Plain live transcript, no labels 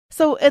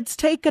So it's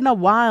taken a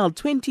while,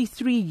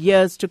 23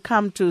 years, to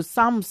come to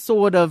some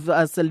sort of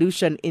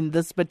solution in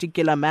this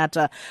particular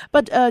matter.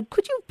 But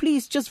could you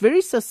please just very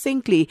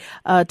succinctly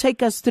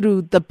take us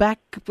through the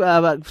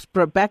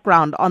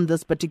background on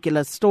this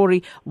particular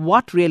story,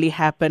 what really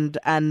happened,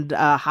 and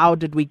how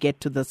did we get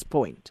to this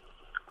point?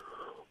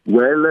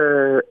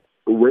 Well,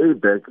 way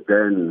back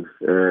then,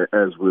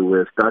 as we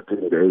were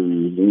starting a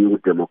new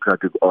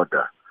democratic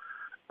order,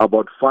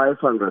 about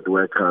 500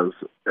 workers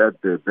at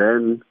the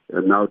then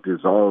now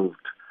dissolved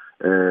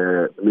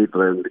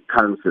Midrand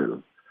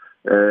Council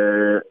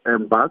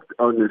embarked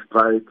on a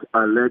strike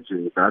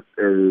alleging that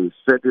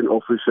certain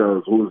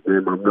officials, whose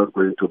name I'm not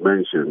going to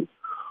mention,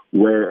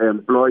 were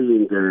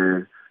employing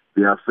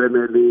their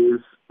families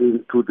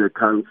into the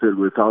council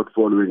without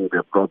following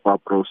the proper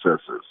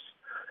processes.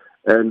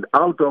 And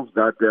out of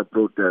that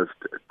protest,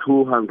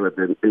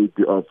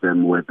 280 of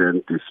them were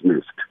then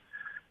dismissed.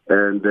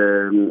 And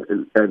the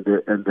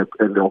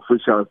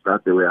officials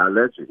that they were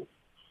alleging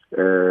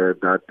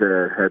that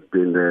had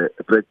been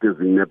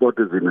practicing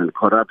nepotism and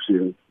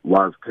corruption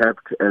was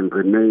kept and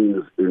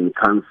remains in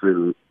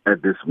council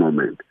at this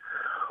moment.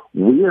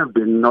 We have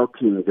been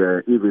knocking,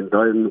 even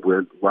then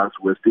whilst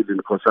we're still in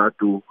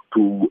COSATU,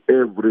 to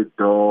every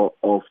door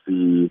of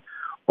the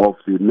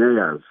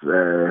mayors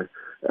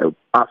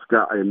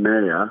after a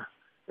mayor,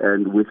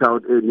 and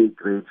without any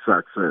great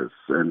success.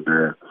 And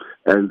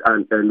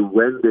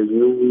when the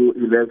new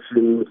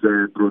elections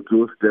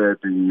produced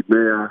the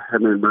mayor,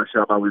 Herman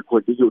Mashaba, we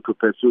continue to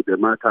pursue the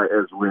matter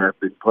as we have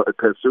been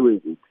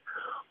pursuing it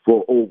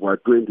for over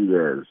 20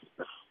 years.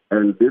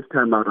 And this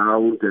time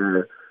around,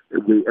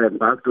 we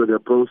embarked on a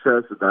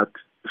process that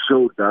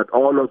showed that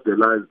all of the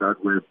lies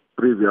that were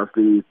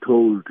previously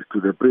told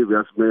to the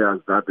previous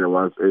mayors, that there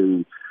was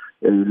a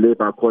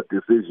labor court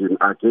decision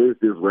against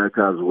these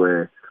workers,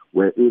 were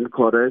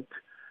incorrect.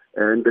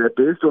 And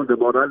based on the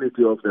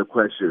morality of the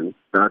question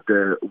that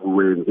we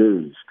were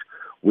engaged,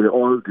 we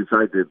all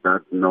decided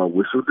that no,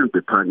 we shouldn't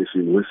be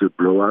punishing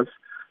whistleblowers.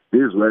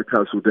 These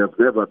workers should have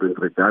never been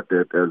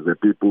regarded as the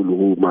people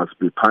who must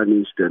be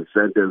punished and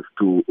sentenced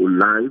to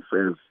life,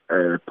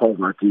 as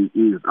poverty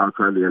is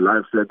actually a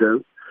life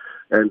sentence,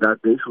 and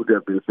that they should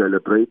have been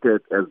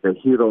celebrated as the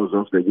heroes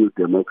of the new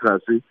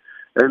democracy.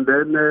 And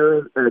then,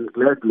 and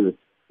gladly,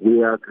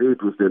 we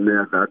agreed with the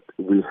mayor that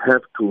we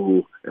have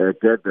to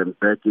get them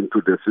back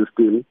into the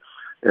system.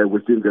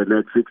 Within the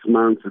next 6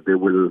 months, they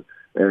will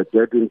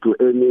get into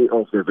any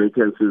of the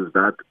vacancies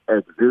that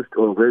exist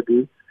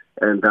already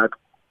and that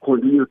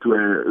continue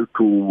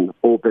to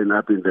open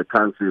up in the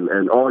council.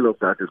 And all of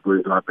that is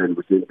going to happen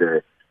within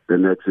the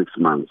next 6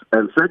 months.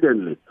 And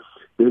secondly,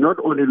 they not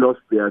only lost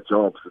their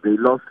jobs, they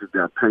lost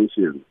their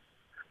pensions.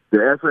 The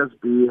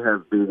FSB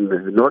have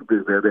not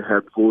been very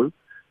helpful.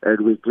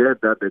 And we're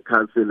glad that the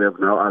council have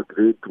now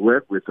agreed to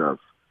work with us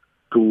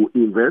to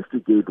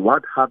investigate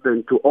what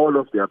happened to all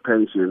of their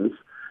pensions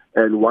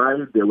and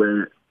why they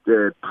were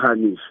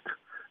punished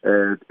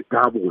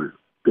double.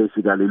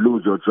 Basically,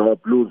 lose your job,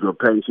 lose your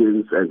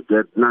pensions, and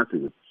get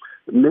nothing.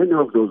 Many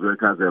of those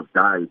workers have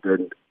died,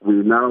 and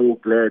we're now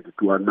glad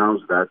to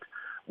announce that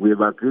we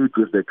have agreed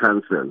with the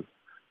council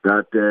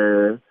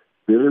that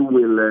they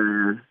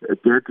will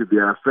get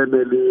their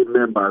family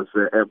members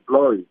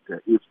employed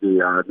if they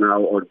are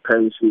now on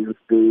pension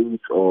stage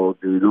or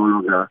they no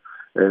longer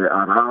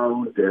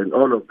around and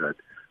all of that.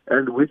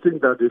 And we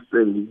think that it's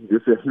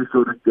a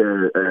historic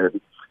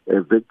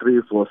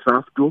victory for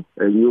SAFTU,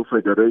 a new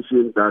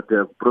federation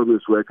that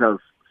promised workers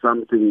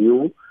something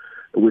new.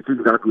 We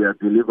think that we are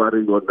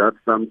delivering on that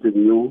something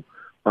new.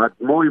 But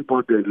more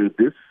importantly,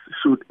 this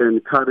should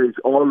encourage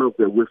all of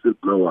the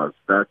whistleblowers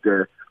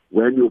that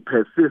when you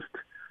persist,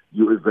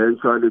 you're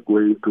eventually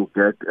going to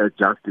get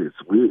justice.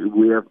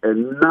 We have a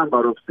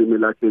number of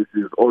similar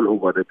cases all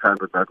over the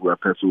country that we are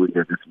pursuing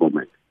at this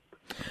moment.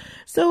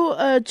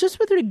 So just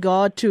with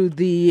regard to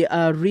the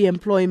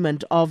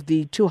re-employment of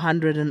the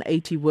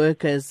 280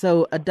 workers,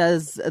 so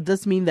does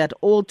this mean that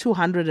all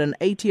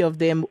 280 of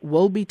them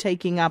will be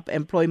taking up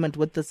employment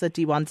with the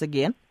city once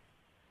again?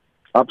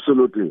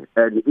 Absolutely.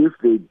 And if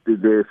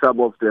some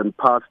of them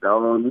passed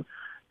on,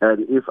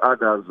 and if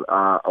others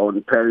are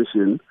on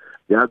pension,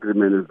 the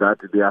agreement is that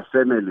their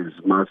families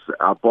must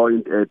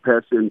appoint a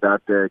person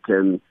that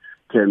can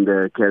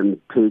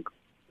take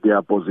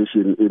their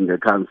position in the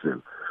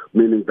council,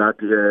 meaning that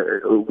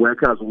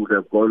workers would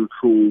have gone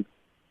through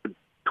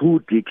 2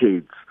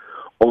 decades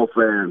of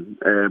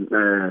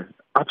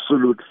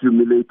absolute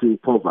humiliating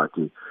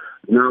poverty,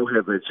 now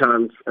have a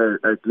chance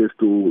at least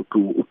to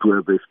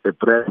have a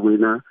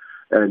breadwinner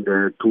and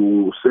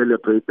to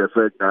celebrate the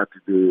fact that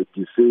the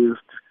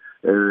deceased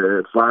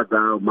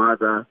father or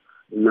mother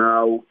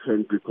now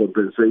can be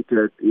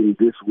compensated in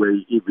this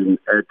way, even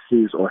at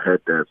his or her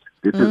death.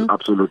 This is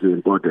absolutely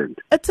important.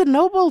 It's a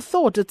noble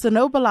thought. It's a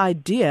noble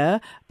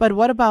idea. But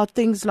what about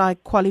things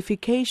like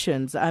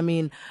qualifications? I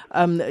mean,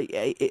 are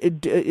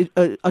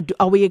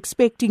we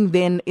expecting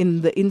then,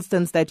 in the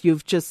instance that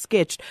you've just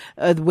sketched,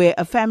 where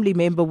a family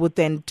member would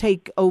then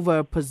take over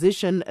a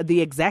position, the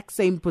exact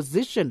same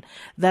position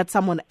that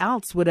someone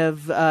else would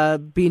have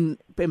been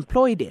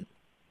employed in?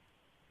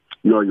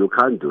 No, you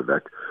can't do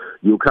that.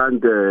 You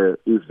can't,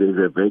 if there's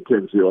a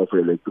vacancy of an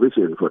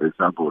electrician, for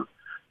example,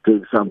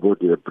 take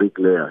somebody, a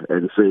bricklayer,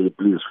 and say,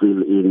 please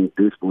fill in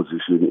this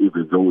position,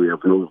 even though we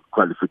have no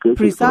qualifications.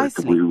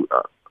 Precisely.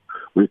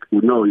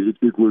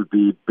 It will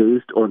be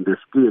based on the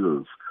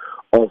skills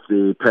of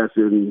the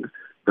person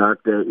that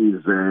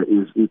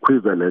is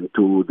equivalent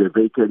to the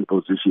vacant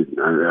position.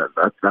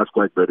 That's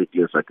quite very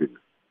clear, Sakina.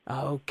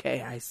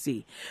 Okay, I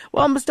see.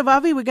 Well, Mr.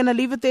 Vavi, we're going to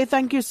leave it there.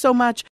 Thank you so much.